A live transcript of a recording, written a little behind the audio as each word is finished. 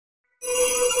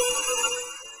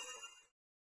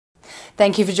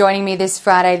Thank you for joining me this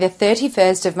Friday, the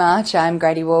 31st of March. I'm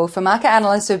Grady for market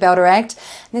analyst with Bell Direct.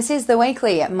 This is the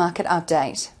weekly market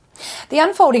update. The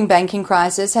unfolding banking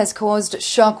crisis has caused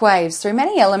shockwaves through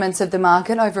many elements of the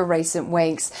market over recent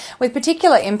weeks, with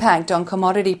particular impact on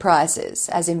commodity prices,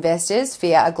 as investors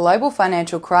fear a global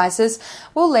financial crisis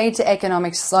will lead to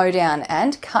economic slowdown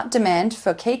and cut demand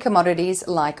for key commodities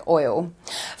like oil.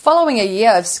 Following a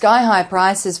year of sky-high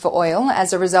prices for oil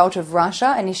as a result of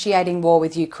Russia initiating war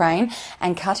with Ukraine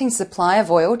and cutting supply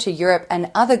of oil to Europe and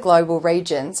other global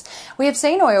regions, we have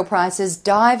seen oil prices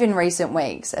dive in recent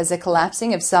weeks as a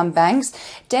collapsing of some banks'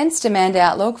 dense demand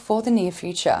outlook for the near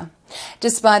future.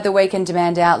 Despite the weakened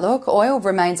demand outlook, oil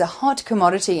remains a hot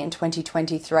commodity in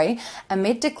 2023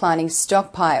 amid declining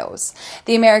stockpiles.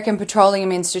 The American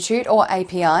Petroleum Institute, or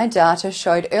API, data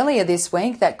showed earlier this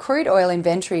week that crude oil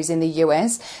inventories in the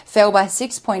US fell by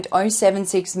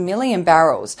 6.076 million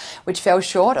barrels, which fell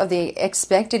short of the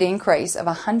expected increase of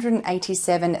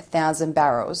 187,000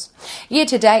 barrels. Year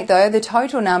to date, though, the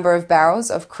total number of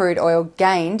barrels of crude oil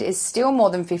gained is still more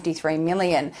than 53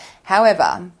 million.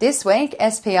 However, this week,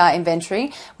 SPR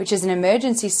inventory, which is an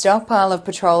emergency stockpile of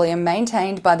petroleum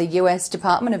maintained by the US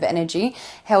Department of Energy,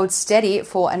 held steady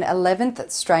for an 11th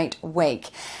straight week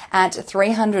at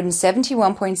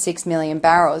 371.6 million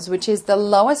barrels, which is the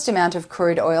lowest amount of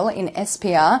crude oil in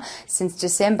SPR since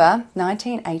December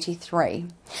 1983.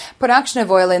 Production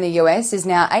of oil in the US is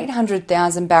now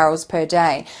 800,000 barrels per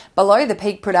day, below the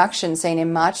peak production seen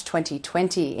in March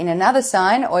 2020. In another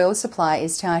sign, oil supply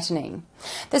is tightening.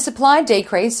 The supply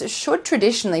decrease should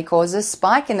traditionally cause a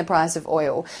spike in the price of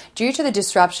oil due to the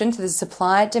disruption to the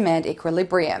supply-demand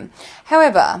equilibrium.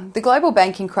 However, the global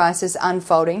banking crisis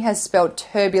unfolding has spelled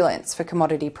turbulence for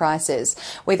commodity prices,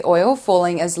 with oil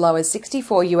falling as low as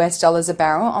 $64 a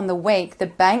barrel on the week the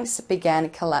banks began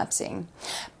collapsing.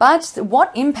 But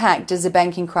what impact does the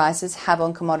banking crisis have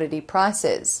on commodity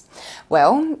prices?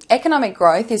 Well, economic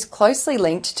growth is closely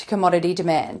linked to commodity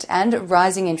demand and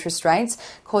rising interest rates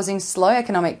causing slow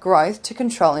economic growth to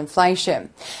control inflation.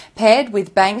 Paired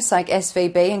with banks like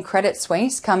SVB and Credit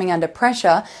Suisse coming under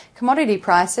pressure, commodity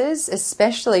prices,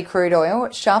 especially crude oil,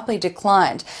 sharply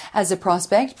declined as the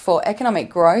prospect for economic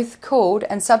growth cooled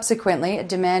and subsequently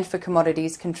demand for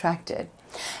commodities contracted.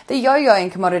 The yo-yo in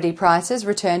commodity prices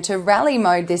returned to rally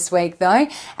mode this week, though,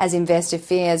 as investor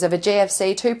fears of a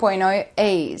GFC 2.0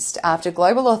 eased after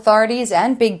global authorities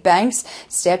and big banks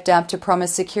stepped up to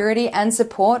promise security and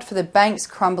support for the banks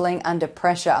crumbling under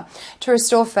pressure to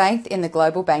restore faith in the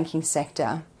global banking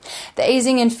sector. The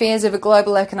easing in fears of a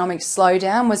global economic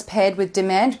slowdown was paired with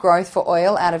demand growth for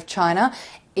oil out of China,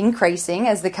 increasing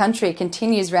as the country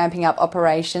continues ramping up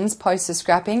operations post the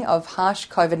scrapping of harsh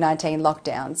COVID-19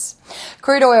 lockdowns.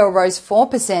 Crude oil rose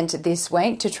 4% this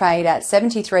week to trade at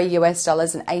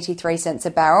 $73.83 a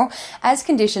barrel as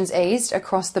conditions eased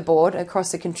across the board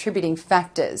across the contributing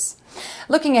factors.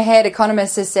 Looking ahead,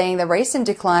 economists are seeing the recent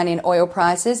decline in oil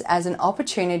prices as an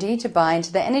opportunity to buy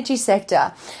into the energy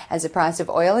sector, as the price of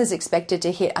oil is expected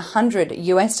to hit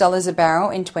 $100 a barrel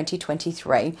in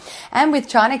 2023. And with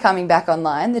China coming back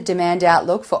online, the demand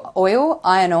outlook for oil,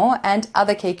 iron ore and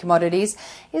other key commodities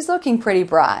is looking pretty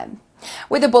bright.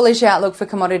 With a bullish outlook for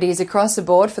commodities across the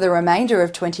board for the remainder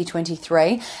of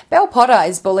 2023, Bell Potter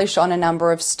is bullish on a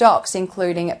number of stocks,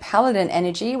 including Paladin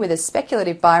Energy with a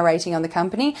speculative buy rating on the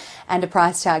company and a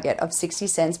price target of 60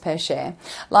 cents per share.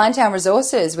 Liontown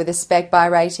Resources with a spec buy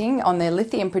rating on their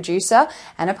lithium producer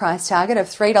and a price target of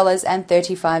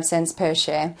 $3.35 per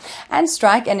share. And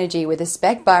Strike Energy with a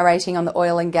spec buy rating on the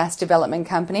oil and gas development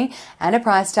company and a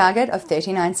price target of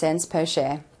 39 cents per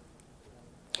share.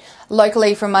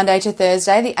 Locally, from Monday to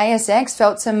Thursday, the ASX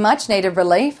felt some much-needed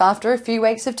relief after a few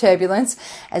weeks of turbulence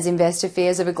as investor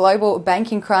fears of a global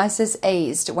banking crisis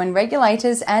eased when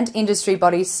regulators and industry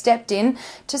bodies stepped in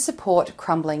to support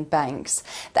crumbling banks.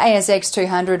 The ASX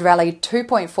 200 rallied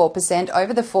 2.4%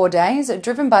 over the 4 days,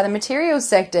 driven by the materials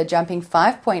sector jumping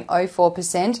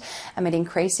 5.04% amid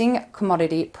increasing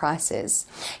commodity prices.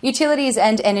 Utilities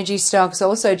and energy stocks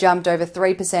also jumped over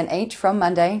 3% each from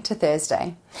Monday to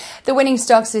Thursday. The winning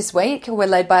stocks this week were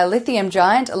led by lithium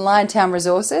giant Liontown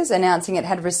Resources, announcing it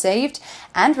had received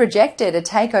and rejected a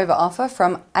takeover offer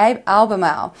from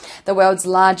Albemarle, the world's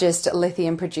largest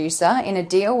lithium producer, in a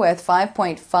deal worth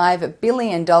 $5.5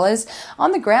 billion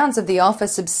on the grounds of the offer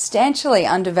substantially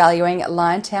undervaluing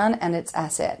Liontown and its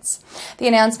assets. The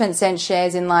announcement sent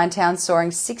shares in Liontown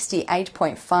soaring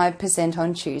 68.5%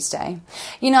 on Tuesday.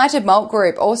 United Malt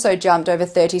Group also jumped over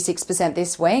 36%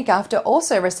 this week after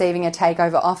also receiving a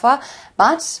takeover offer,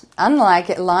 but unlike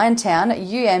Liontown,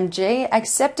 UMG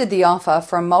accepted the offer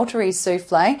from Monterey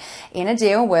Souffle in a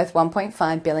deal worth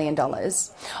 $1.5 billion.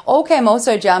 Allkem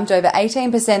also jumped over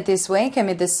 18% this week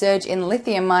amid the surge in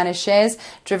lithium miner shares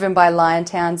driven by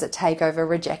Liontown's takeover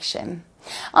rejection.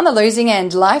 On the losing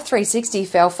end, Life360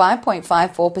 fell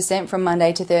 5.54% from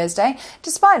Monday to Thursday,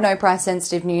 despite no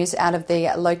price-sensitive news out of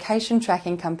the location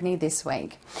tracking company this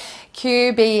week.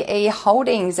 QBE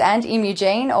Holdings and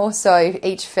Imugene also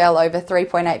each fell over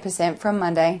 3.8% from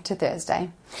Monday to Thursday.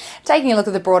 Taking a look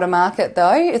at the broader market,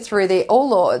 though, through the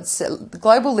All Ords,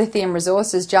 global lithium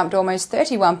resources jumped almost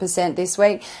 31% this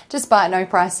week, despite no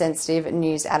price-sensitive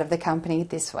news out of the company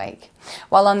this week.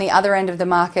 While on the other end of the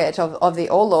market of the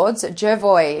All Ords,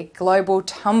 Jervoy Global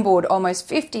tumbled almost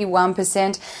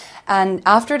 51%, and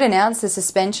after it announced the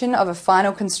suspension of a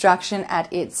final construction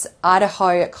at its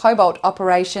Idaho cobalt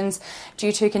operations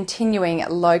due to continuing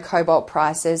low cobalt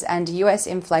prices and US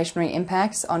inflationary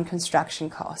impacts on construction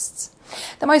costs.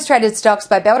 The most traded stocks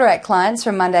by Belderac clients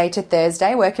from Monday to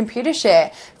Thursday were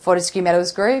Computershare, Fortescue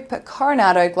Metals Group,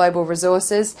 Coronado Global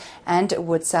Resources and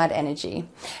Woodside Energy.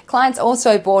 Clients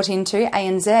also bought into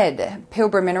ANZ,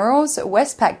 Pilbara Minerals,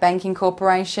 Westpac Banking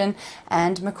Corporation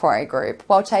and Macquarie Group,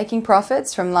 while taking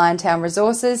profits from Liontown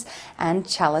Resources and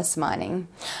Chalice Mining.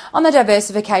 On the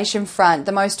diversification front,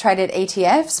 the most traded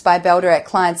ETFs by Belderac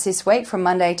clients this week from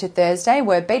Monday to Thursday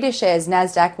were BetaShares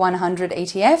Nasdaq 100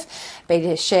 ETF,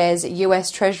 BetaShares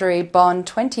US Treasury Bond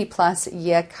 20-plus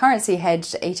year currency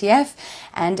hedged ETF,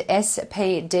 and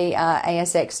SPDR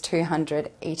ASX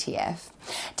 200 ETF.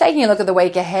 Taking a look at the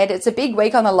week ahead, it's a big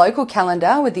week on the local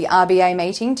calendar with the RBA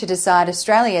meeting to decide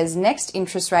Australia's next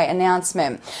interest rate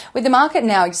announcement, with the market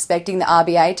now expecting the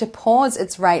RBA to pause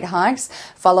its rate hikes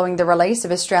following the release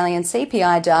of Australian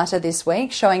CPI data this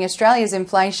week, showing Australia's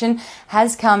inflation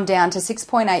has come down to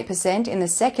 6.8% in the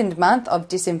second month of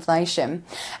disinflation.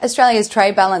 Australia's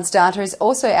trade balance data is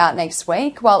also out next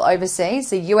week, while overseas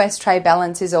the US trade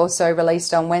balance is also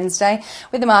released on Wednesday,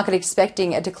 with the market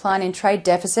expecting a decline in trade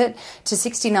deficit to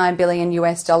 $69 billion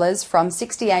US dollars from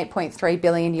 $68.3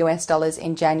 billion US dollars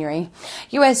in January.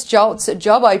 US JOLTS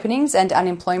job openings and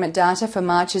unemployment data for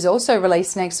March is also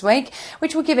released next week,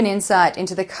 which will give an insight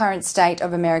into the current state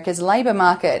of America's labour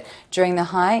market during the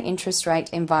high interest rate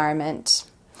environment.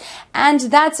 And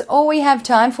that's all we have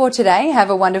time for today. Have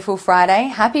a wonderful Friday,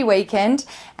 happy weekend,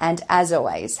 and as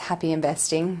always, happy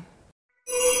investing.